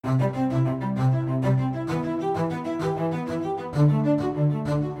Welcome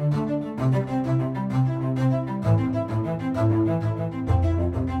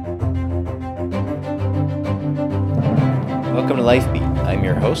to LifeBeat. I'm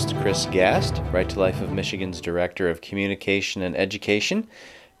your host, Chris Gast, Right to Life of Michigan's Director of Communication and Education.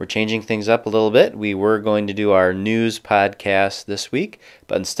 We're changing things up a little bit. We were going to do our news podcast this week,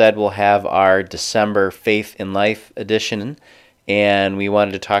 but instead we'll have our December Faith in Life edition, and we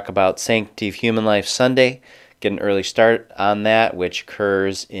wanted to talk about Sanctity of Human Life Sunday, get an early start on that, which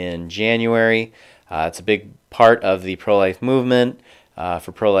occurs in January. It's a big part of the pro-life movement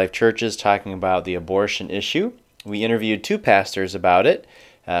for pro-life churches, talking about the abortion issue. We interviewed two pastors about it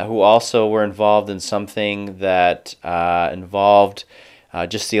who also were involved in something that involved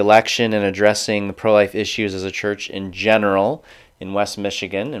just the election and addressing the pro-life issues as a church in general in West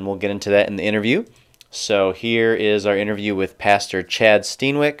Michigan, and we'll get into that in the interview. So here is our interview with Pastor Chad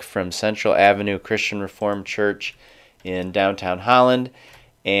Steenwyk from Central Avenue Christian Reformed Church in downtown Holland,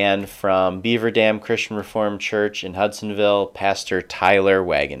 and from Beaverdam Christian Reformed Church in Hudsonville, Pastor Tyler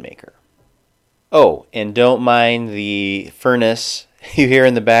Wagenmaker. Oh, and don't mind the furnace you hear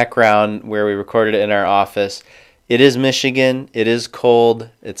in the background where we recorded it in our office. It is Michigan. It is cold.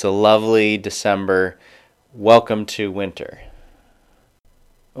 It's a lovely December. Welcome to winter.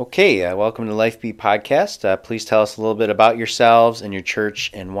 Okay, welcome to LifeBeat Podcast. Please tell us a little bit about yourselves and your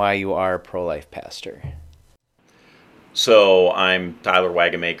church and why you are a pro-life pastor. So I'm Tyler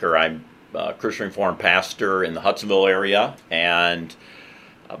Wagenmaker. I'm a Christian Reformed pastor in the Hudsonville area, and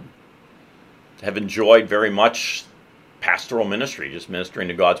have enjoyed very much pastoral ministry, just ministering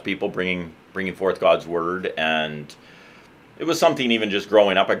to God's people, bringing forth God's word. And it was something even just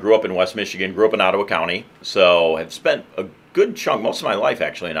growing up. I grew up in West Michigan, grew up in Ottawa County, so have spent a good chunk, most of my life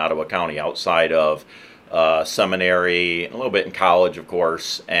actually, in Ottawa County, outside of seminary, a little bit in college, of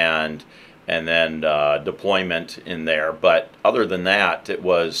course, and then deployment in there. But other than that, it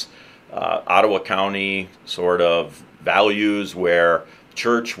was Ottawa County sort of values where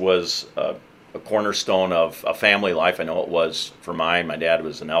church was a cornerstone of a family life. I know it was for mine. My dad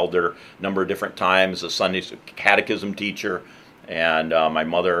was an elder a number of different times, a Sunday catechism teacher, and my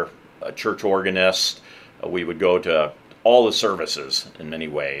mother, a church organist. We would go to all the services in many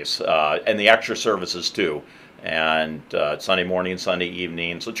ways, and the extra services too, and Sunday morning, Sunday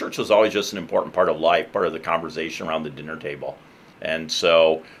evening. So church was always just an important part of life, part of the conversation around the dinner table. And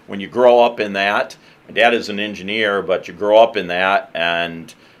so when you grow up in that, my dad is an engineer, but you grow up in that,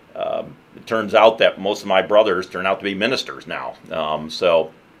 and it turns out that most of my brothers turn out to be ministers now.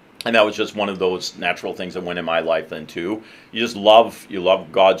 And that was just one of those natural things that went in my life then too. You love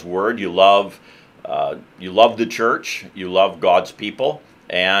God's word. You love the church. You love God's people,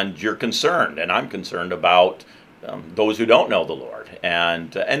 and you're concerned. And I'm concerned about those who don't know the Lord,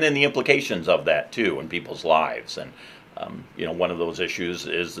 and then the implications of that too in people's lives. And one of those issues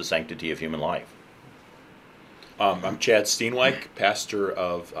is the sanctity of human life. I'm Chad Steenwyk, pastor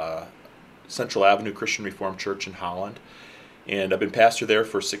of Central Avenue Christian Reformed Church in Holland, and I've been pastor there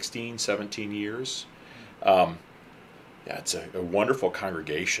for 16, 17 years. It's a wonderful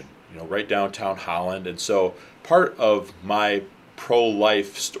congregation, right downtown Holland, and so part of my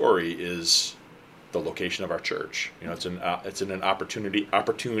pro-life story is the location of our church. It's in an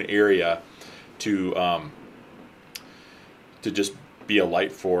opportune area to just be a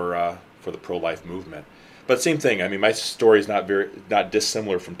light for the pro-life movement. But same thing. I mean, my story is not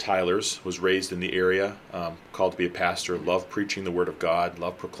dissimilar from Tyler's. Was raised in the area, called to be a pastor. Love preaching the Word of God.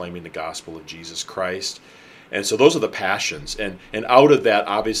 Love proclaiming the gospel of Jesus Christ. And so those are the passions. And out of that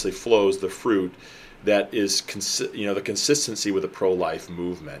obviously flows the fruit that is the consistency with the pro-life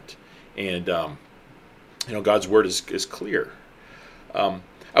movement. And God's Word is clear. I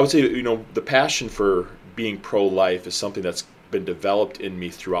would say the passion for being pro-life is something that's been developed in me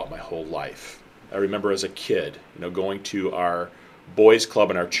throughout my whole life. I remember as a kid, going to our boys club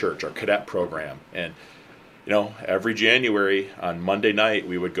in our church, our cadet program, and every January on Monday night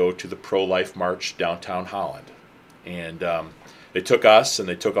we would go to the pro-life march downtown Holland, and they took us and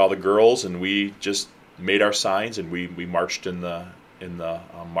they took all the girls, and we just made our signs, and we marched in the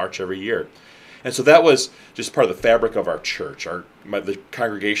march every year. And so that was just part of the fabric of our church. The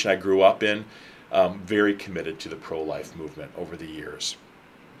congregation I grew up in, very committed to the pro-life movement over the years.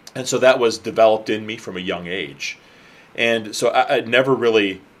 And so that was developed in me from a young age. And so I never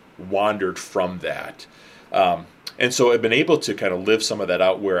really wandered from that. And so I've been able to kind of live some of that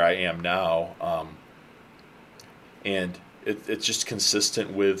out where I am now. And it's just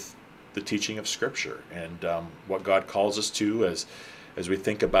consistent with the teaching of Scripture and what God calls us to as we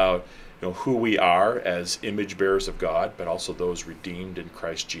think about who we are as image bearers of God, but also those redeemed in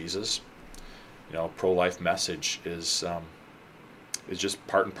Christ Jesus. Pro-life message is just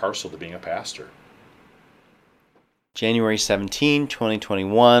part and parcel to being a pastor. January 17,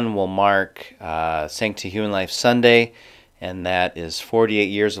 2021 will mark Sanctity Human Life Sunday, and that is 48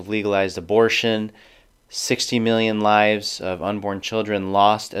 years of legalized abortion, 60 million lives of unborn children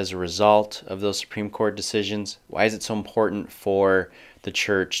lost as a result of those Supreme Court decisions. Why is it so important for the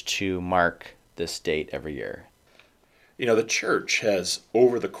church to mark this date every year? The church has,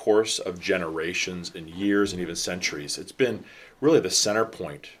 over the course of generations and years and even centuries, it's been really the center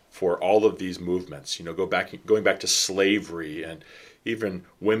point for all of these movements. Going back to slavery and even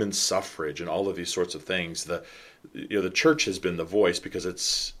women's suffrage and all of these sorts of things. The church has been the voice because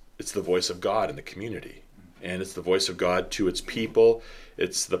it's the voice of God in the community, and it's the voice of God to its people.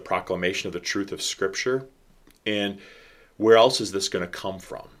 It's the proclamation of the truth of Scripture. And where else is this going to come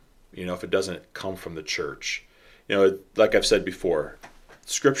from? If it doesn't come from the church. Like I've said before,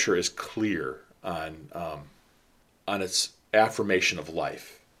 Scripture is clear on its affirmation of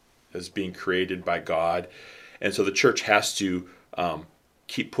life as being created by God, and so the church has to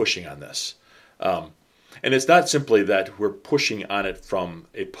keep pushing on this. And it's not simply that we're pushing on it from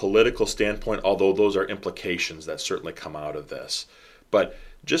a political standpoint, although those are implications that certainly come out of this. But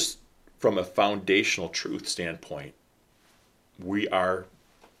just from a foundational truth standpoint, we are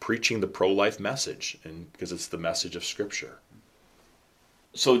preaching the pro-life message, and because it's the message of Scripture.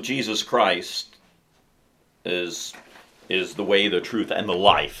 So Jesus Christ is the way, the truth, and the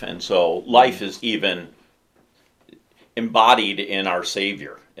life. And so life is even embodied in our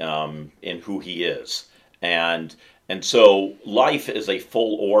Savior, in who He is. And so life is a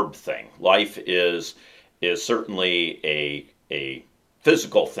full orb thing. Life is certainly a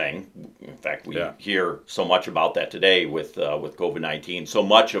physical thing. In fact, we hear so much about that today with COVID-19. So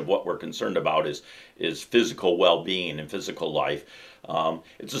much of what we're concerned about is physical well-being and physical life.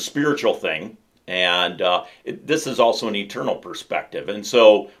 It's a spiritual thing, and this is also an eternal perspective. And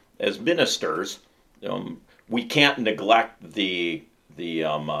so, as ministers, we can't neglect the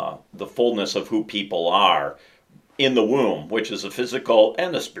fullness of who people are in the womb, which is a physical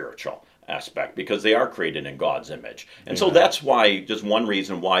and a spiritual aspect, because they are created in God's image. And so that's why, just one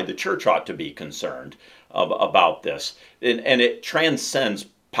reason why the church ought to be concerned about this. And it transcends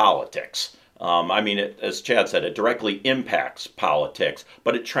politics. As Chad said, it directly impacts politics,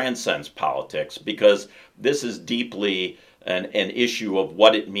 but it transcends politics, because this is deeply an issue of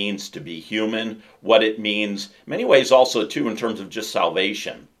what it means to be human, what it means, in many ways also too, in terms of just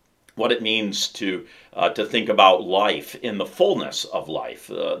salvation, what it means to think about life in the fullness of life,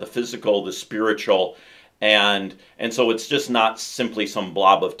 the physical, the spiritual, and so it's just not simply some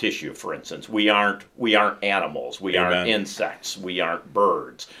blob of tissue. For instance, we aren't animals, we aren't insects, we aren't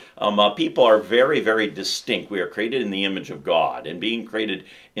birds. People are very, very distinct. We are created in the image of God, and being created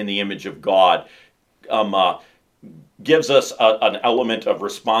in the image of God gives us an element of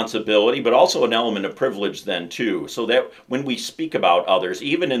responsibility, but also an element of privilege then too, so that when we speak about others,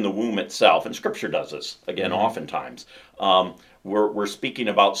 even in the womb itself, and Scripture does this, again, oftentimes, we're speaking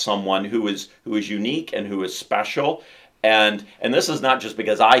about someone who is unique and who is special, and this is not just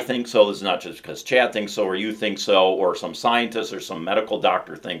because I think so, this is not just because Chad thinks so, or you think so, or some scientist or some medical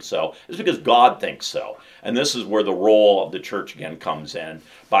doctor thinks so, it's because God thinks so. And this is where the role of the church again comes in,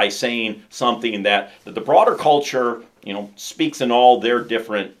 by saying something that the broader culture, speaks in all their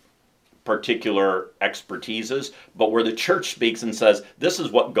different particular expertises, but where the church speaks and says, this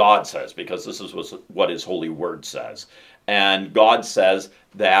is what God says, because this is what His holy word says. And God says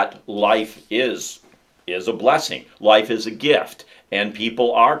that life is a blessing. Life is a gift. And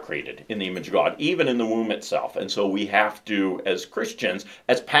people are created in the image of God, even in the womb itself. And so we have to, as Christians,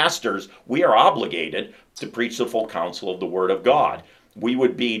 as pastors, we are obligated to preach the full counsel of the Word of God. We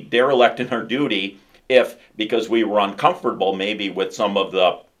would be derelict in our duty if, because we were uncomfortable maybe with some of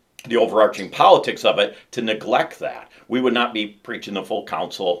the overarching politics of it, to neglect that. We would not be preaching the full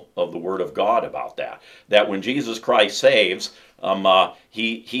counsel of the Word of God about that. That when Jesus Christ saves,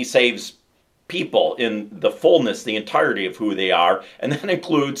 He saves people in the fullness, the entirety of who they are, and that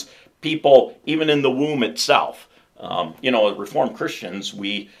includes people even in the womb itself. As Reformed Christians,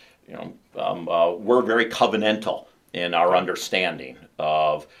 we're very covenantal in our understanding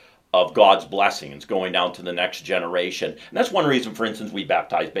of God's blessings going down to the next generation. And that's one reason, for instance, we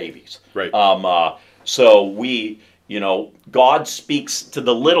baptize babies. Right. So we, God speaks to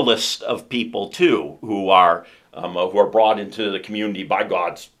the littlest of people too, who are brought into the community by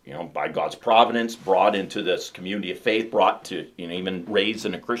God's providence, brought into this community of faith, brought to, even raised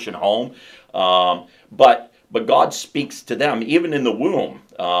in a Christian home. But but God speaks to them even in the womb.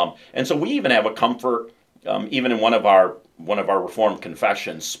 And so we even have a comfort, even in one of our Reformed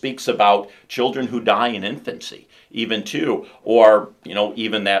confessions, speaks about children who die in infancy, even too, or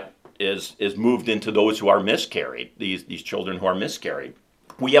even that is moved into those who are miscarried, these children who are miscarried.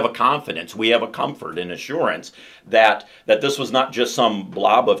 We have a confidence, we have a comfort and assurance that this was not just some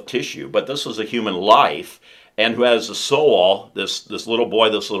blob of tissue, but this was a human life, and who has a soul, this little boy,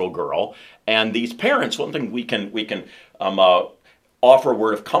 this little girl, and these parents. One thing we can offer a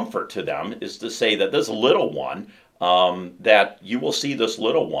word of comfort to them is to say that this little one, that you will see this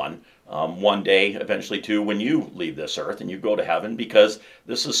little one one day, eventually too, when you leave this earth and you go to heaven, because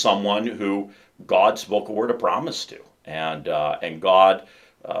this is someone who God spoke a word of promise to, and God.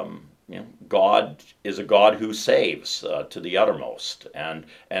 God is a God who saves to the uttermost,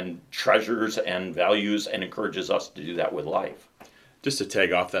 and treasures and values and encourages us to do that with life. Just to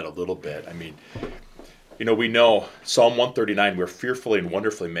tag off that a little bit, I mean, we know Psalm 139, we're fearfully and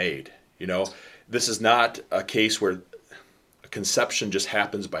wonderfully made. This is not a case where a conception just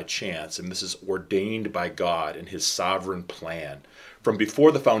happens by chance, and this is ordained by God in his sovereign plan from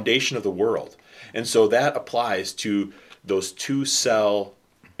before the foundation of the world. And so that applies to those 2-cell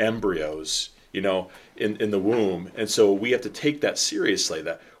embryos, in the womb. And so we have to take that seriously,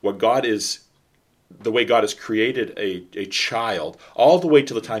 that the way God has created a child, all the way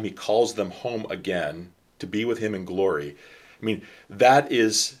to the time he calls them home again to be with him in glory. I mean, that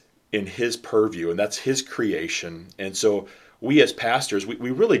is in his purview, and that's his creation. And so we as pastors, we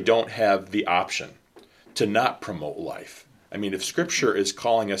really don't have the option to not promote life. I mean, if Scripture is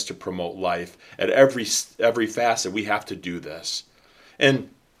calling us to promote life at every facet, we have to do this. And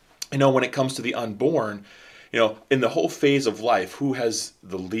when it comes to the unborn, in the whole phase of life, who has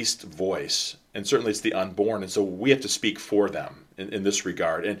the least voice? And certainly it's the unborn. And so we have to speak for them in this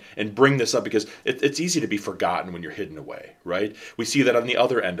regard and bring this up, because it's easy to be forgotten when you're hidden away, right? We see that on the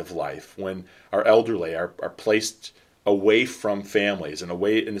other end of life, when our elderly are placed away from families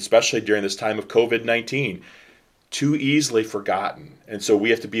and especially during this time of COVID-19, too easily forgotten. And so we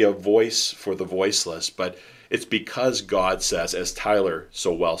have to be a voice for the voiceless. But it's because God says, as Tyler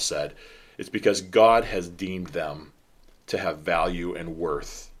so well said, it's because God has deemed them to have value and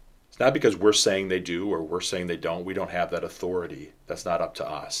worth. It's not because we're saying they do or we're saying they don't. We don't have that authority. That's not up to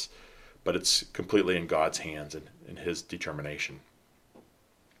us. But it's completely in God's hands and in his determination.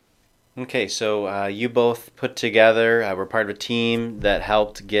 Okay, so you both put together, we're part of a team that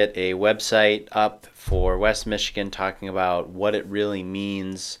helped get a website up for West Michigan talking about what it really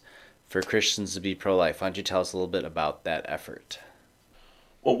means for Christians to be pro-life. Why don't you tell us a little bit about that effort?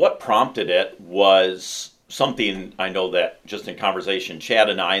 Well, what prompted it was something I know that just in conversation Chad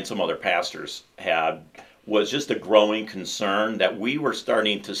and I and some other pastors had, was just a growing concern that we were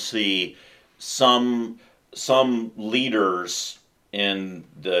starting to see some leaders in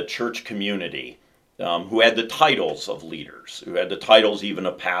the church community who had the titles of leaders, who had the titles even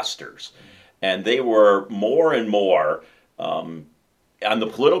of pastors. And they were more and more on the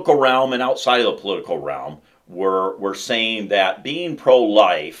political realm and outside of the political realm were saying that being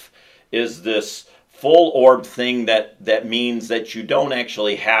pro-life is this full-orbed thing that means that you don't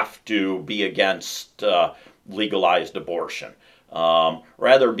actually have to be against legalized abortion.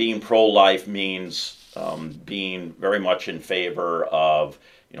 Rather, being pro-life means being very much in favor of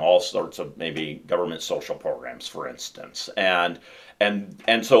all sorts of maybe government social programs, for instance, and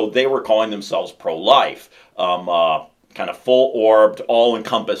so they were calling themselves pro-life, kind of full-orbed,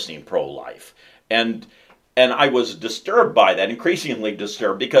 all-encompassing pro-life, and I was disturbed by that, increasingly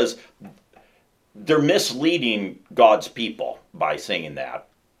disturbed, because they're misleading God's people by saying that,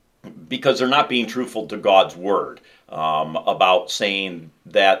 because they're not being truthful to God's word about saying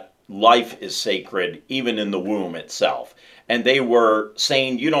that life is sacred even in the womb itself. And they were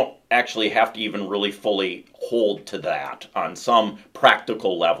saying you don't actually have to even really fully hold to that on some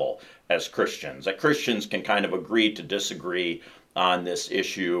practical level as Christians. That Christians can kind of agree to disagree on this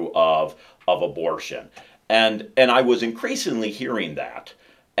issue of abortion. And I was increasingly hearing that.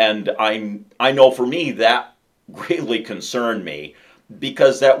 And I know for me that greatly concerned me,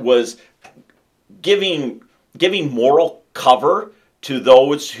 because that was giving moral cover to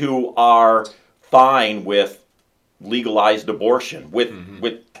those who are fine with legalized abortion, with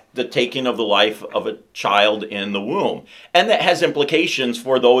the taking of the life of a child in the womb. And that has implications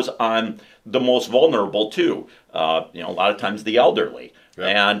for those on the most vulnerable too. A lot of times the elderly.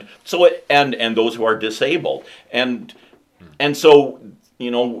 Yep. And so and those who are disabled. And so,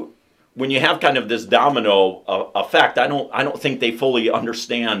 when you have kind of this domino effect, I don't think they fully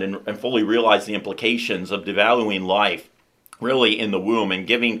understand and fully realize the implications of devaluing life really in the womb, and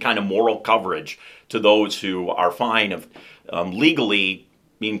giving kind of moral coverage to those who are fine of legally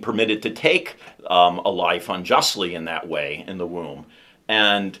being permitted to take a life unjustly in that way in the womb.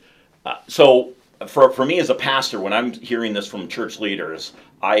 And so for me as a pastor, when I'm hearing this from church leaders,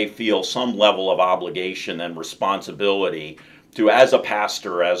 I feel some level of obligation and responsibility to, as a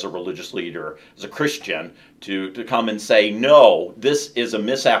pastor, as a religious leader, as a Christian, to come and say, no, this is a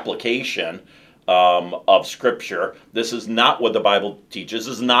misapplication of Scripture. This is not what the Bible teaches.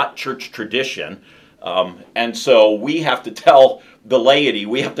 This is not church tradition. And so we have to tell the laity,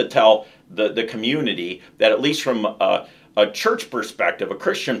 we have to tell the community that, at least from a church perspective, a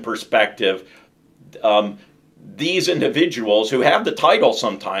Christian perspective, these individuals who have the title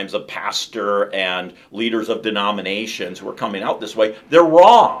sometimes of pastor and leaders of denominations who are coming out this way, they're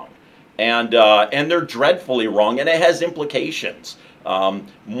wrong. And they're dreadfully wrong, and it has implications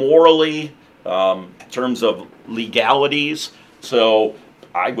morally, in terms of legalities. So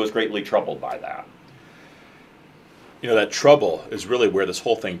I was greatly troubled by that. You know, that trouble is really where this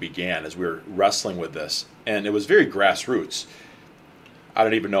whole thing began, as we were wrestling with this. And it was very grassroots. I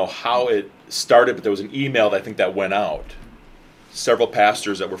don't even know how it started, but there was an email that I think that went out. Several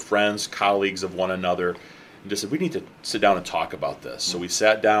pastors that were friends, colleagues of one another, and just said, we need to sit down and talk about this. So we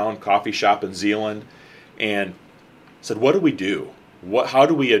sat down, coffee shop in Zeeland, and said, what do we do? How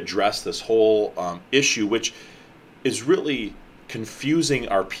do we address this whole issue, which is really confusing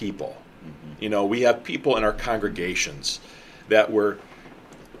our people? You know, we have people in our congregations that were,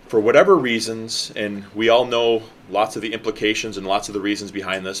 for whatever reasons, and we all know lots of the implications and lots of the reasons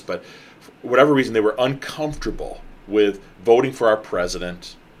behind this, but for whatever reason, they were uncomfortable with voting for our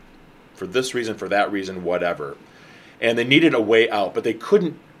president, for this reason, for that reason, whatever. And they needed a way out, but they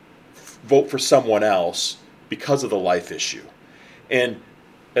couldn't vote for someone else because of the life issue. And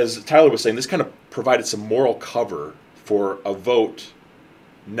as Tyler was saying, this kind of provided some moral cover for a vote,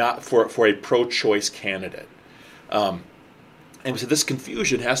 not for a pro-choice candidate. And we said this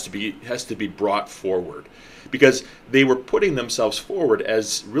confusion has to be brought forward, because they were putting themselves forward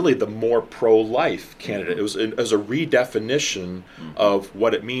as really the more pro-life candidate. It was as a redefinition of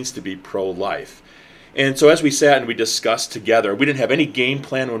what it means to be pro-life. And so as we sat and we discussed together, we didn't have any game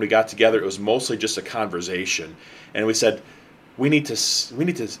plan when we got together. It was mostly just a conversation. And we said, we need to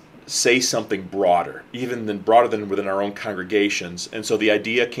say something broader, broader than within our own congregations. And so the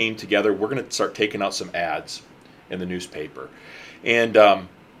idea came together. We're going to start taking out some ads in the newspaper. And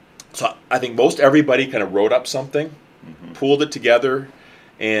so I think most everybody kind of wrote up something, pulled it together,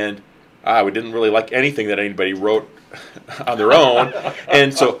 and we didn't really like anything that anybody wrote on their own.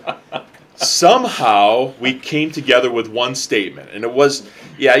 And so somehow we came together with one statement. And it was,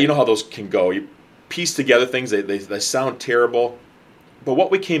 you know how those can go. You piece together things, they sound terrible. But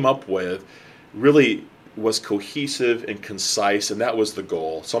what we came up with really was cohesive and concise, and that was the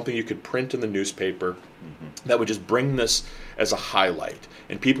goal. Something you could print in the newspaper that would just bring this as a highlight.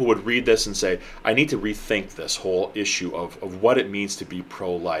 And people would read this and say, I need to rethink this whole issue of what it means to be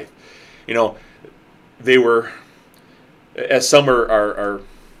pro-life. You know, they were, as some are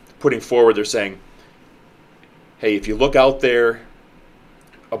putting forward, they're saying, hey, if you look out there,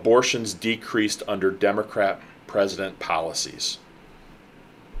 abortions decreased under Democrat president policies.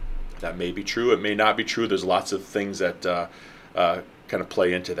 That may be true. It may not be true. There's lots of things that kind of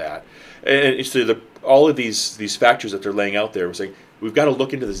play into that. And so all of these factors that they're laying out there, we're saying we've got to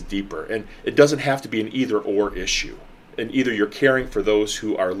look into this deeper. And it doesn't have to be an either-or issue. And either you're caring for those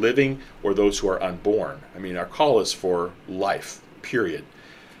who are living or those who are unborn. I mean, our call is for life, period.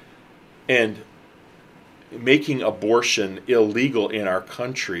 And making abortion illegal in our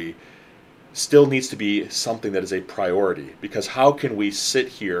country still needs to be something that is a priority. Because how can we sit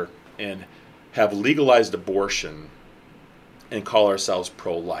here and have legalized abortion and call ourselves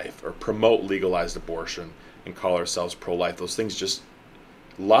pro-life, or promote legalized abortion and call ourselves pro-life? Those things just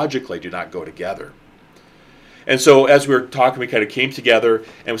logically do not go together. And so as we were talking, we kind of came together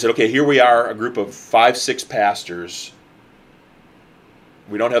and we said, okay, here we are, a group of 5-6 pastors.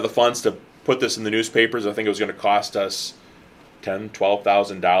 We don't have the funds to put this in the newspapers. I think it was going to cost us $10,000,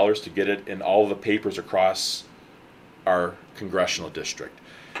 $12,000 to get it in all of the papers across our congressional district.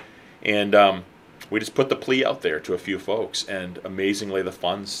 And we just put the plea out there to a few folks, and amazingly the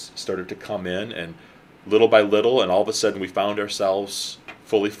funds started to come in, and little by little, and all of a sudden we found ourselves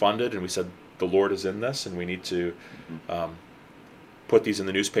fully funded, and we said, the Lord is in this, and we need to put these in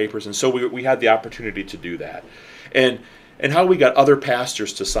the newspapers. And so we had the opportunity to do that. And how we got other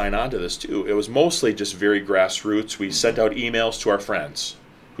pastors to sign on to this too, it was mostly just very grassroots. We sent out emails to our friends,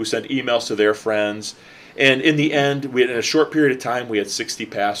 who sent emails to their friends. And in the end, in a short period of time, we had 60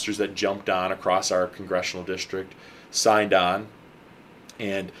 pastors that jumped on across our congressional district. signed on,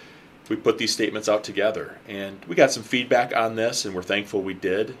 and we put these statements out together. And we got some feedback on this, and we're thankful we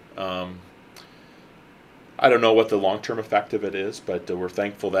did. I don't know what the long-term effect of it is, but we're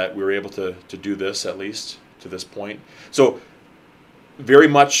thankful that we were able to do this, at least to this point. So very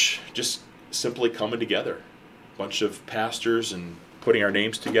much just simply coming together. A bunch of pastors and putting our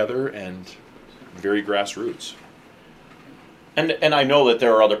names together, and very grassroots. And I know that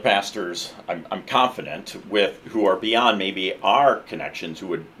there are other pastors, I'm confident, who are beyond maybe our connections, who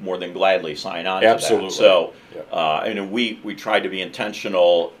would more than gladly sign on Absolutely. to that. So, Yeah. we try to be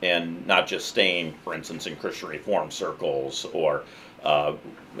intentional in not just staying, for instance, in Christian Reform circles, or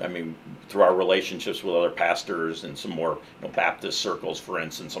through our relationships with other pastors and some more Baptist circles, for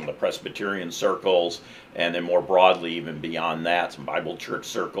instance, some of the Presbyterian circles, and then more broadly, even beyond that, some Bible church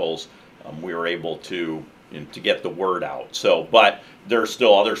circles. We were able to get the word out. So, but there are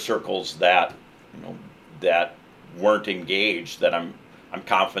still other circles that that weren't engaged, that I'm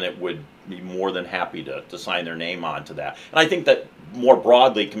confident would be more than happy to sign their name onto that. And I think that more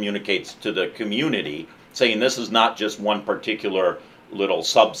broadly communicates to the community, saying this is not just one particular little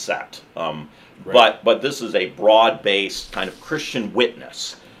subset, Right. but this is a broad-based kind of Christian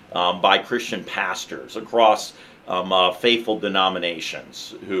witness by Christian pastors across faithful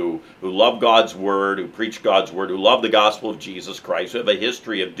denominations who love God's word, who preach God's word, who love the gospel of Jesus Christ, who have a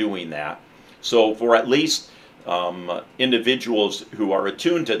history of doing that. So for at least individuals who are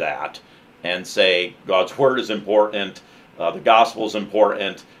attuned to that and say God's word is important, the gospel is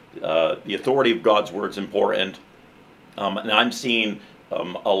important, the authority of God's word is important, and I'm seeing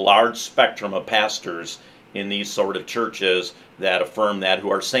a large spectrum of pastors in these sort of churches that affirm that, who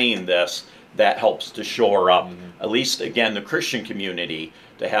are saying this. That helps to shore up, at least again, the Christian community,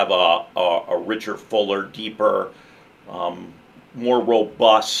 to have a richer, fuller, deeper, more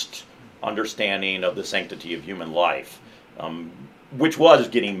robust understanding of the sanctity of human life, which was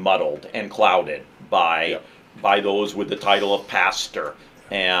getting muddled and clouded by those with the title of pastor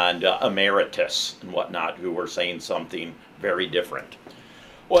and emeritus and whatnot, who were saying something very different.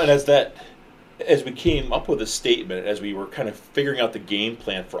 Well, and as we came up with a statement, as we were kind of figuring out the game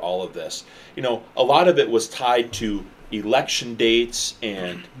plan for all of this, a lot of it was tied to election dates,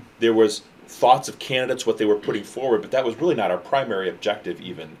 and there was thoughts of candidates, what they were putting forward, but that was really not our primary objective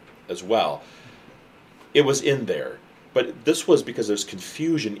even as well. It was in there, but this was because there's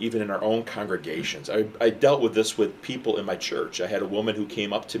confusion even in our own congregations. I dealt with this with people in my church. I had a woman who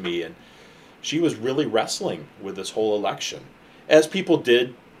came up to me, and she was really wrestling with this whole election, as people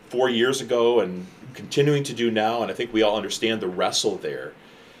did 4 years ago and continuing to do now, and I think we all understand the wrestle there.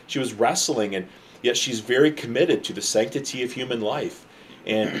 She was wrestling, and yet she's very committed to the sanctity of human life.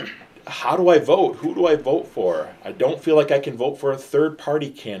 And how do I vote? Who do I vote for? I don't feel like I can vote for a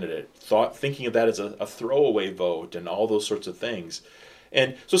third-party candidate, thinking of that as a throwaway vote and all those sorts of things.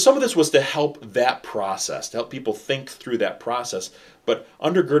 And so some of this was to help that process, to help people think through that process, but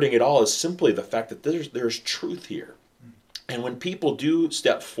undergirding it all is simply the fact that there's truth here. And when people do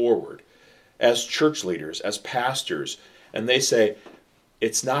step forward as church leaders, as pastors, and they say,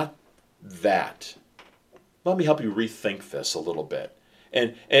 it's not that, let me help you rethink this a little bit.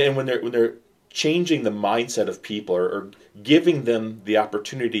 And when they're changing the mindset of people, or giving them the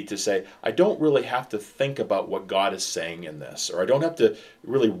opportunity to say, I don't really have to think about what God is saying in this, or I don't have to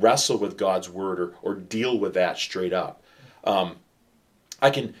really wrestle with God's word or deal with that straight up. I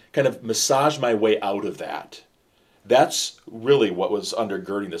can kind of massage my way out of that. That's really what was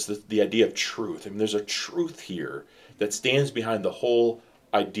undergirding this, the idea of truth. I mean, there's a truth here that stands behind the whole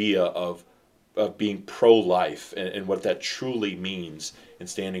idea of being pro-life and what that truly means in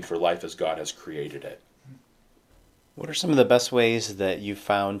standing for life as God has created it. What are some of the best ways that you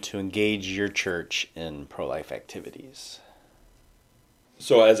found to engage your church in pro-life activities?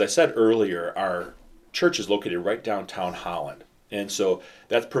 So as I said earlier, our church is located right downtown Holland. And so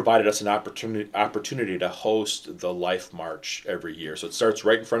that's provided us an opportunity to host the Life March every year. So it starts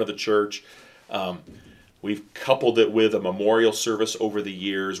right in front of the church. We've coupled it with a memorial service over the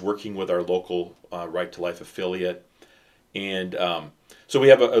years, working with our local Right to Life affiliate. And so we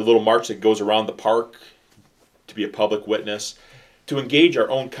have a little march that goes around the park to be a public witness. To engage our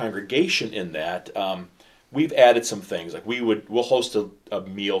own congregation in that, we've added some things. Like we'll host a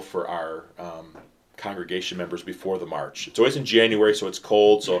meal for our congregation members before the march. It's always in January, so it's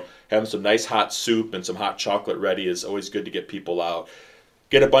cold, so having some nice hot soup and some hot chocolate ready is always good to get people out.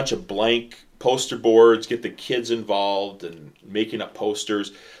 Get a bunch of blank poster boards, get the kids involved and making up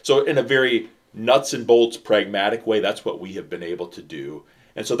posters. So in a very nuts and bolts pragmatic way, that's what we have been able to do.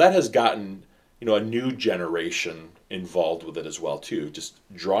 And so that has gotten a new generation involved with it as well too. Just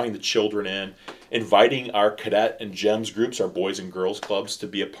drawing the children in, inviting our cadet and GEMS groups, our boys and girls clubs, to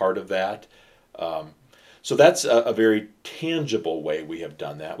be a part of that. So that's a very tangible way we have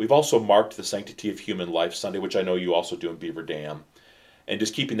done that. We've also marked the Sanctity of Human Life Sunday, which I know you also do in Beaverdam, and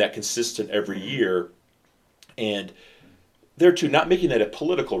just keeping that consistent every year. And there too, not making that a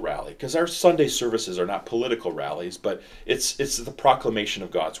political rally, because our Sunday services are not political rallies, but it's the proclamation of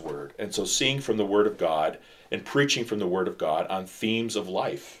God's Word. And so seeing from the Word of God and preaching from the Word of God on themes of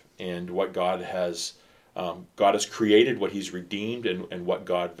life and what God has created, what He's redeemed, and what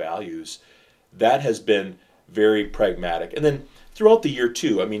God values, that has been very pragmatic. And then throughout the year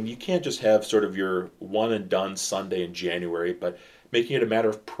too, I mean, you can't just have sort of your one and done Sunday in January, but making it a matter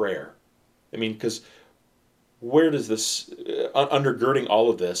of prayer. I mean, because where does this, undergirding all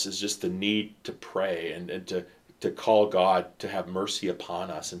of this is just the need to pray and to call God to have mercy upon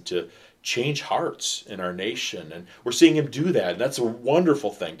us and to change hearts in our nation. And we're seeing Him do that. And that's a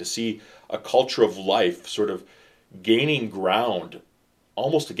wonderful thing to see a culture of life sort of gaining ground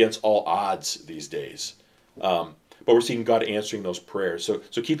almost against all odds these days. But we're seeing God answering those prayers.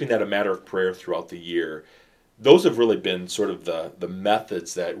 So keeping that a matter of prayer throughout the year, those have really been sort of the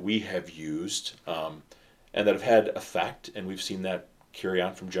methods that we have used and that have had effect, and we've seen that carry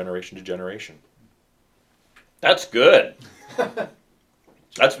on from generation to generation. That's good.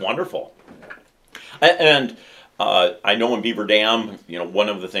 That's wonderful. And I know in Beaverdam, one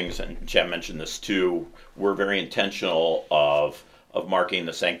of the things, and Chad mentioned this too, we're very intentional of marking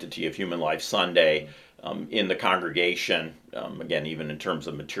the Sanctity of Human Life Sunday in the congregation, again, even in terms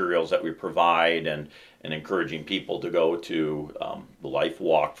of materials that we provide and encouraging people to go to the Life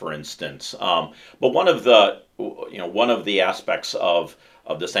Walk, for instance. But one of the aspects of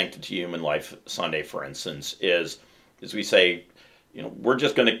the Sanctity of Human Life Sunday, for instance, is we say, we're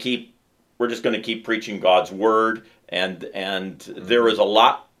just going to keep preaching God's Word, and there is a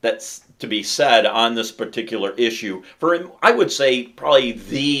lot that's to be said on this particular issue. For, I would say, probably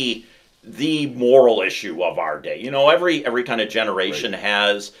the moral issue of our day. Every kind of generation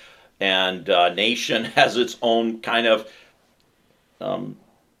has, and nation has its own kind of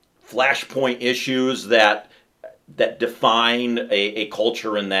flashpoint issues that define a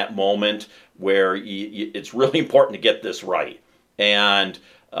culture in that moment, where it's really important to get this right. And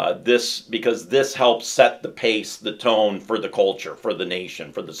because this helps set the pace, the tone for the culture, for the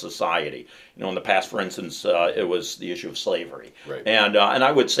nation, for the society. In the past, for instance, it was the issue of slavery. Right. And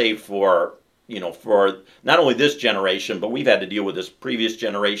I would say for not only this generation, but we've had to deal with this previous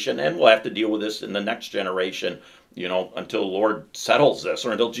generation, and we'll have to deal with this in the next generation, until the Lord settles this,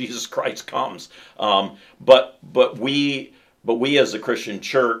 or until Jesus Christ comes. But we as a Christian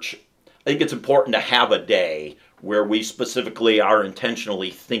church, I think it's important to have a day where we specifically are intentionally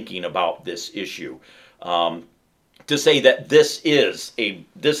thinking about this issue, to say that this is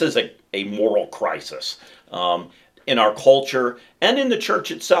a moral crisis in our culture and in the church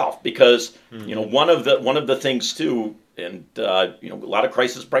itself, because one of the things too, and a lot of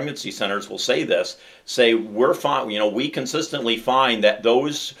crisis pregnancy centers will say we consistently find that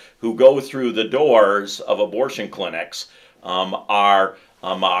those who go through the doors of abortion clinics are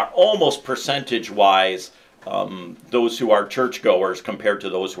almost percentage-wise those who are churchgoers compared to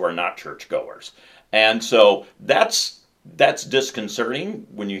those who are not churchgoers. And so that's disconcerting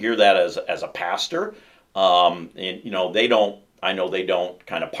when you hear that as a pastor. And they don't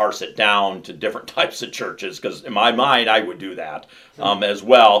kind of parse it down to different types of churches, because in my mind I would do that as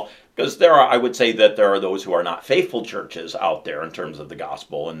well, because I would say that there are those who are not faithful churches out there in terms of the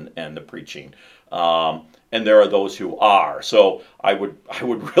gospel and the preaching. And there are those who are. So I would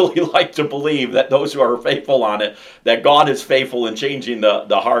really like to believe that those who are faithful on it, that God is faithful in changing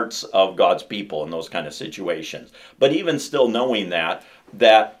the hearts of God's people in those kind of situations. But even still, knowing that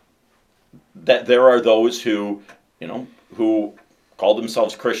there are those who call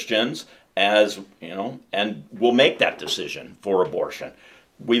themselves Christians, and will make that decision for abortion.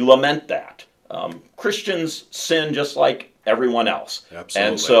 We lament that. Christians sin just like everyone else. Absolutely.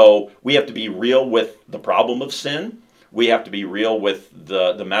 And so we have to be real with the problem of sin. We have to be real with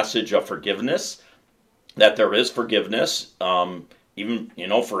the message of forgiveness, that there is forgiveness. Even,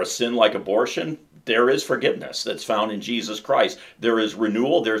 for a sin like abortion, there is forgiveness that's found in Jesus Christ. There is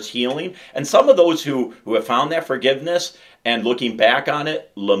renewal, there's healing. And some of those who have found that forgiveness and looking back on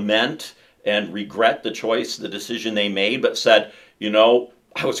it, lament and regret the decision they made, but said,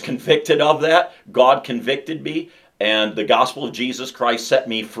 I was convicted of that. God convicted me. And the gospel of Jesus Christ set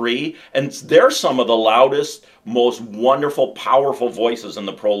me free. And they're some of the loudest, most wonderful, powerful voices in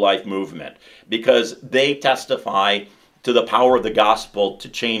the pro-life movement, because they testify to the power of the gospel to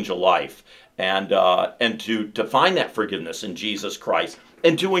change a life. and to find that forgiveness in Jesus Christ,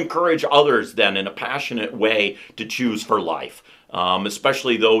 and to encourage others then in a passionate way to choose for life,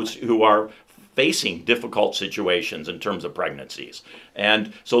 especially those who are facing difficult situations in terms of pregnancies.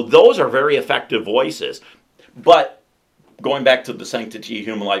 And so those are very effective voices. But going back to the Sanctity of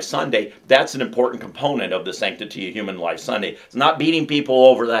Human Life Sunday, that's an important component of the Sanctity of Human Life Sunday. It's not beating people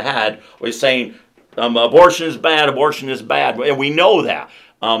over the head or saying abortion is bad, and we know that.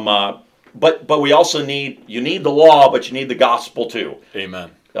 But we also need the law, but you need the gospel too.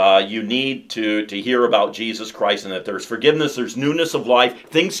 Amen. You need to hear about Jesus Christ and that there's forgiveness, there's newness of life.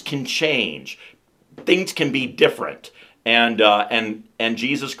 Things can change, things can be different, and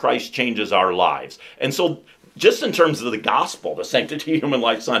Jesus Christ changes our lives. And so, just in terms of the gospel, the Sanctity of Human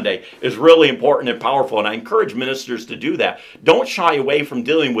Life Sunday is really important and powerful, and I encourage ministers to do that. Don't shy away from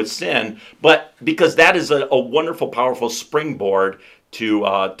dealing with sin, but because that is a wonderful, powerful springboard to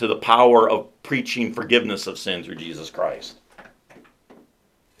the power of preaching forgiveness of sin through Jesus Christ.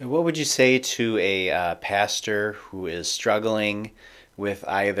 What would you say to a pastor who is struggling with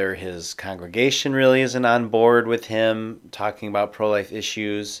either his congregation really isn't on board with him talking about pro-life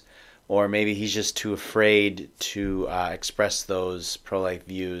issues, or maybe he's just too afraid to express those pro-life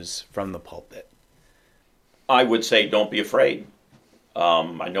views from the pulpit? I would say don't be afraid.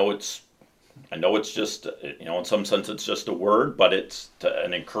 I know it's just, in some sense it's just a word, but it's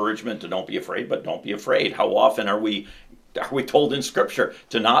an encouragement to don't be afraid, but don't be afraid. How often are we told in Scripture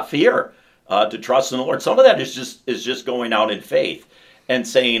to not fear, to trust in the Lord? Some of that is just going out in faith and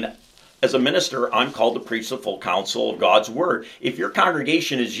saying, as a minister, I'm called to preach the full counsel of God's Word. If your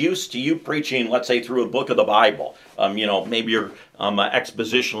congregation is used to you preaching, let's say, through a book of the Bible, maybe you're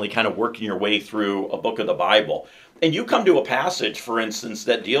expositionally kind of working your way through a book of the Bible, and you come to a passage, for instance,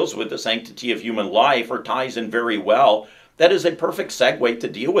 that deals with the sanctity of human life or ties in very well, that is a perfect segue to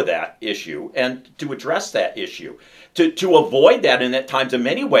deal with that issue and to address that issue. To avoid that, and at times in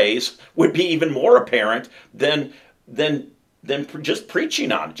many ways, would be even more apparent than just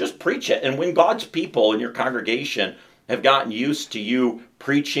preaching on it. Just preach it. And when God's people in your congregation have gotten used to you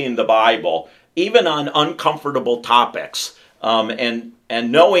preaching the Bible, even on uncomfortable topics, and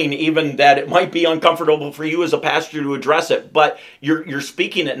knowing even that it might be uncomfortable for you as a pastor to address it, but you're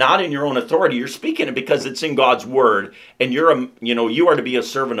speaking it not in your own authority. You're speaking it because it's in God's Word, and you are to be a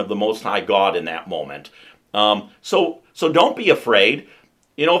servant of the Most High God in that moment. So don't be afraid.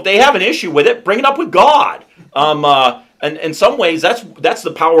 If they have an issue with it, bring it up with God. And in some ways, that's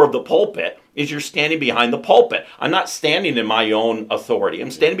the power of the pulpit, is you're standing behind the pulpit. I'm not standing in my own authority.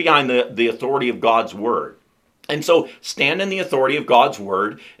 I'm standing behind the authority of God's Word. And so stand in the authority of God's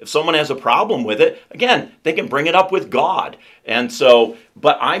Word. If someone has a problem with it, again, they can bring it up with God. And so,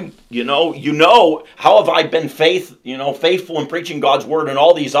 but I'm, how have I been faithful in preaching God's Word in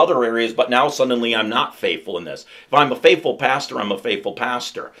all these other areas, but now suddenly I'm not faithful in this. If I'm a faithful pastor, I'm a faithful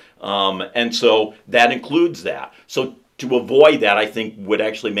pastor. And so that includes that. So to avoid that, I think, would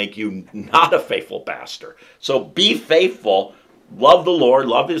actually make you not a faithful pastor. So be faithful, love the Lord,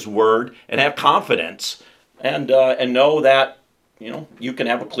 love His Word, and have confidence. And know that, you can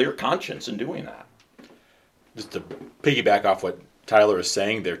have a clear conscience in doing that. Just to piggyback off what Tyler is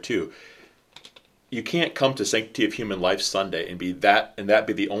saying there too, you can't come to Sanctity of Human Life Sunday and that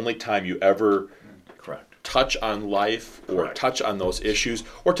be the only time you ever touch on life or touch on those issues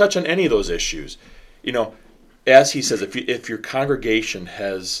or touch on any of those issues. As he says, if your congregation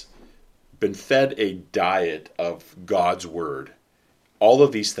has been fed a diet of God's Word, all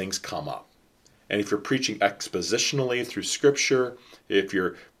of these things come up. And if you're preaching expositionally through Scripture, if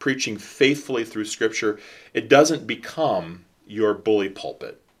you're preaching faithfully through Scripture, it doesn't become your bully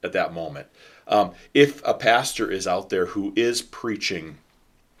pulpit at that moment. If a pastor is out there who is preaching,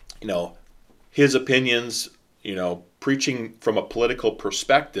 his opinions, preaching from a political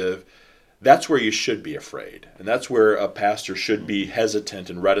perspective, that's where you should be afraid. And that's where a pastor should be hesitant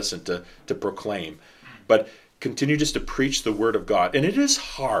and reticent to proclaim. But continue just to preach the Word of God. And it is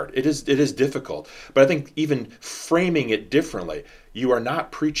hard. It is difficult. But I think even framing it differently, you are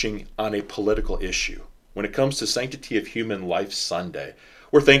not preaching on a political issue. When it comes to Sanctity of Human Life Sunday,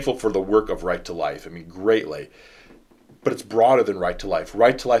 we're thankful for the work of Right to Life. greatly. But it's broader than Right to Life.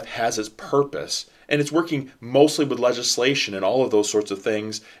 Right to Life has its purpose, and it's working mostly with legislation and all of those sorts of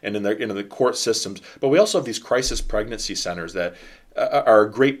things and in the court systems. But we also have these crisis pregnancy centers that are a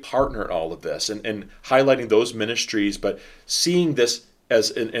great partner in all of this and highlighting those ministries, but seeing this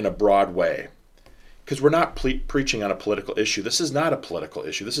as in a broad way. Because we're not preaching on a political issue. This is not a political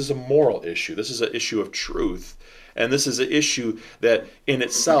issue. This is a moral issue. This is an issue of truth. And this is an issue that in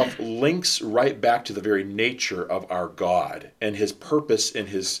itself links right back to the very nature of our God and His purpose in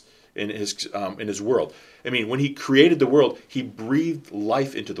His in his world. I mean, when he created the world, he breathed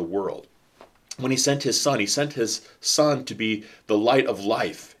life into the world. When he sent his son to be the light of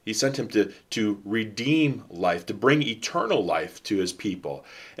life. He sent him to redeem life, to bring eternal life to his people.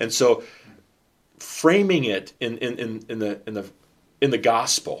 And so framing it in the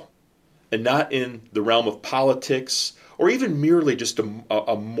gospel, and not in the realm of politics or even merely just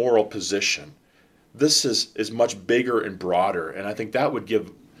a moral position. This is much bigger and broader, and I think that would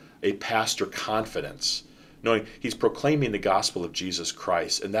give a pastor confidence, knowing he's proclaiming the gospel of Jesus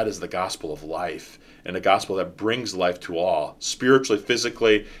Christ, and that is the gospel of life, and a gospel that brings life to all, spiritually,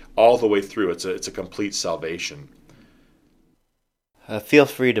 physically, all the way through. It's a complete salvation. Feel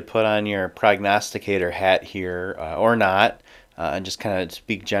free to put on your prognosticator hat here, or not, and just kind of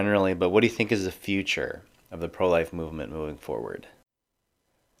speak generally, but what do you think is the future of the pro-life movement moving forward?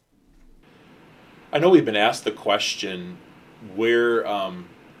 I know we've been asked the question where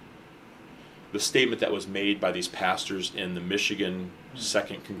the statement that was made by these pastors in the Michigan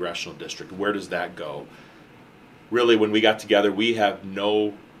 2nd Congressional District, where does that go? Really, when we got together, we had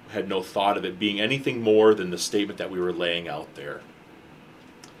no thought of it being anything more than the statement that we were laying out there.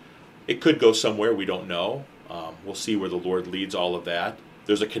 It could go somewhere, we don't know. We'll see where the Lord leads all of that.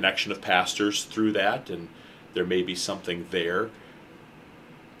 There's a connection of pastors through that, and there may be something there.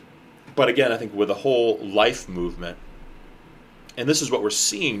 But again, I think with the whole life movement, and this is what we're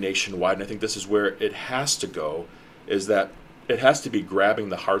seeing nationwide, and I think this is where it has to go, is that it has to be grabbing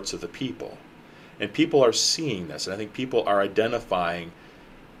the hearts of the people. And people are seeing this, and I think people are identifying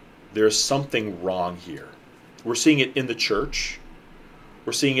there's something wrong here. We're seeing it in the church.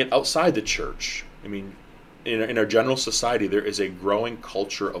 We're seeing it outside the church. I mean, in our general society, there is a growing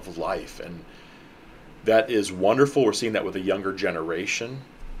culture of life, and that is wonderful. We're seeing that with a younger generation.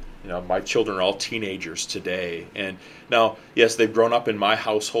 You know, my children are all teenagers today, and now, yes, they've grown up in my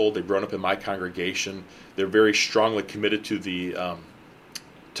household. They've grown up in my congregation. They're very strongly committed to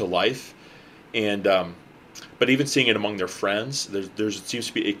to life, and but even seeing it among their friends, there seems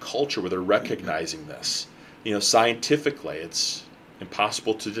to be a culture where they're recognizing this. You know, scientifically, it's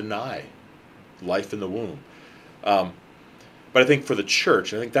impossible to deny life in the womb. But I think for the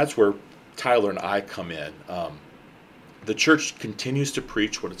church, I think that's where Tyler and I come in. The church continues to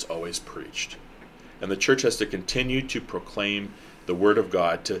preach what it's always preached. And the church has to continue to proclaim the Word of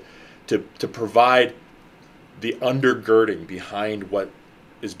God, to provide the undergirding behind what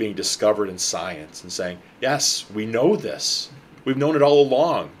is being discovered in science, and saying, yes, we know this. We've known it all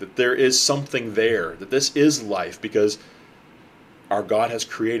along, that there is something there, that this is life, because our God has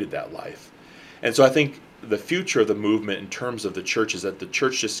created that life. And so I think the future of the movement in terms of the church is that the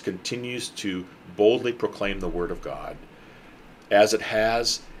church just continues to boldly proclaim the Word of God, as it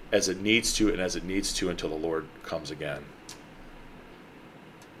has, as it needs to, and as it needs to until the Lord comes again.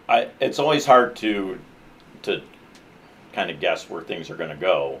 It's always hard to kind of guess where things are going to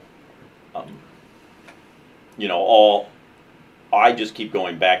go. I just keep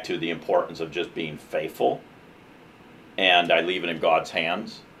going back to the importance of just being faithful, and I leave it in God's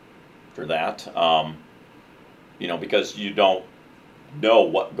hands for that. Because you don't know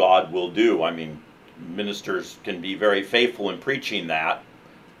what God will do. I mean, ministers can be very faithful in preaching that,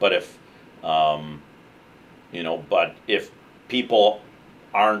 but if people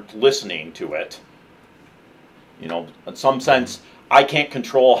aren't listening to it, in some sense, I can't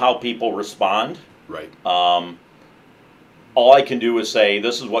control how people respond. Right. All I can do is say,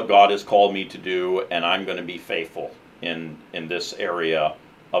 this is what God has called me to do, and I'm going to be faithful in this area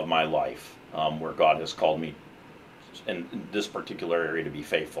of my life, where God has called me in this particular area to be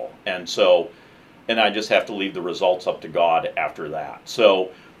faithful. And I just have to leave the results up to God after that.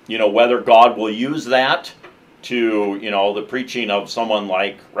 So, whether God will use that to, the preaching of someone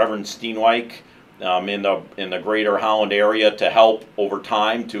like Reverend Steenwyk in the greater Holland area to help over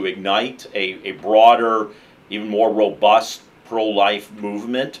time to ignite a broader, even more robust pro-life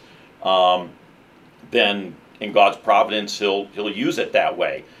movement, then in God's providence, He'll use it that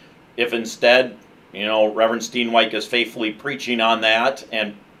way. If instead, Reverend Steenwyk is faithfully preaching on that,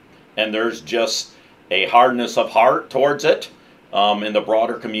 and there's just a hardness of heart towards it in the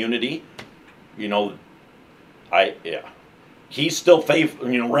broader community, he's still faithful.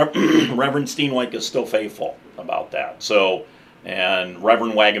 Reverend Steenwyk is still faithful about that. So, and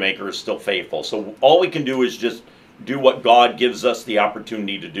Reverend Wagenmaker is still faithful. So all we can do is just do what God gives us the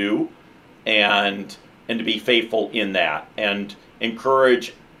opportunity to do, and to be faithful in that, and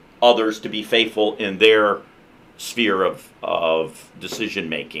encourage others to be faithful in their sphere of decision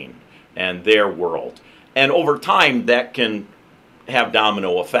making and their world. And over time, that can have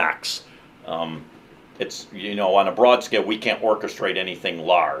domino effects. it's, on a broad scale, we can't orchestrate anything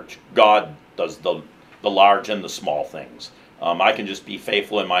large. God does the large and the small things. I can just be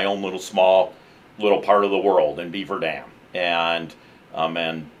faithful in my own little part of the world in Beaverdam, and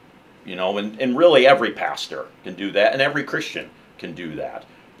really every pastor can do that, and every Christian can do that.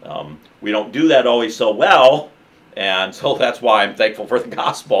 We don't do that always so well, and so that's why I'm thankful for the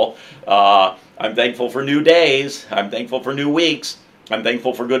gospel. I'm thankful for new days. I'm thankful for new weeks. I'm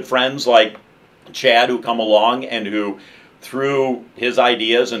thankful for good friends like Chad who come along and who, through his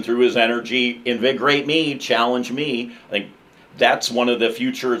ideas and through his energy, invigorate me, challenge me. I think that's one of the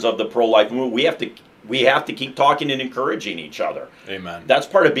futures of the pro-life movement. We have to keep talking and encouraging each other. Amen. That's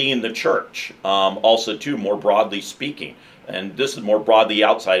part of being the church, also too, more broadly speaking. And this is more broadly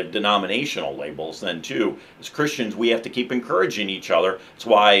outside of denominational labels than too. As Christians, we have to keep encouraging each other. That's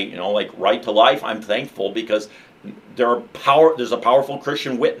why, like Right to Life, I'm thankful because there's a powerful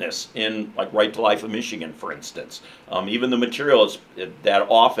Christian witness in like Right to Life of Michigan, for instance. Even the materials that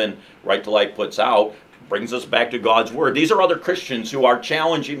often Right to Life puts out brings us back to God's Word. These are other Christians who are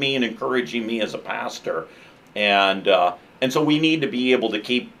challenging me and encouraging me as a pastor. And so we need to be able to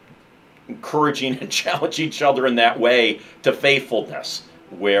keep encouraging and challenge each other in that way to faithfulness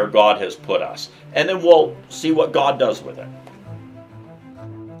where God has put us. And then we'll see what God does with it.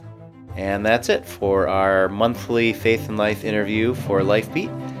 And that's it for our monthly Faith and Life interview for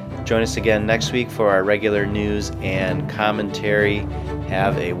LifeBeat. Join us again next week for our regular news and commentary.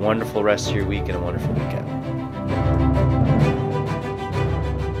 Have a wonderful rest of your week and a wonderful weekend.